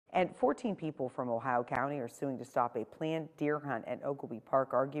And 14 people from Ohio County are suing to stop a planned deer hunt at Oglebay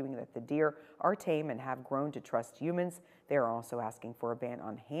Park, arguing that the deer are tame and have grown to trust humans. They are also asking for a ban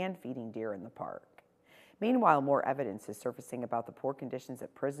on hand-feeding deer in the park. Meanwhile, more evidence is surfacing about the poor conditions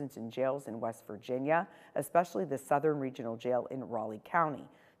at prisons and jails in West Virginia, especially the Southern Regional Jail in Raleigh County.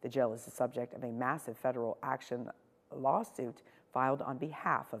 The jail is the subject of a massive federal action lawsuit filed on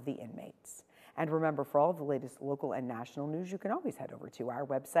behalf of the inmates. And remember, for all of the latest local and national news, you can always head over to our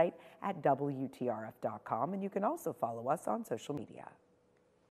website at WTRF.com, and you can also follow us on social media.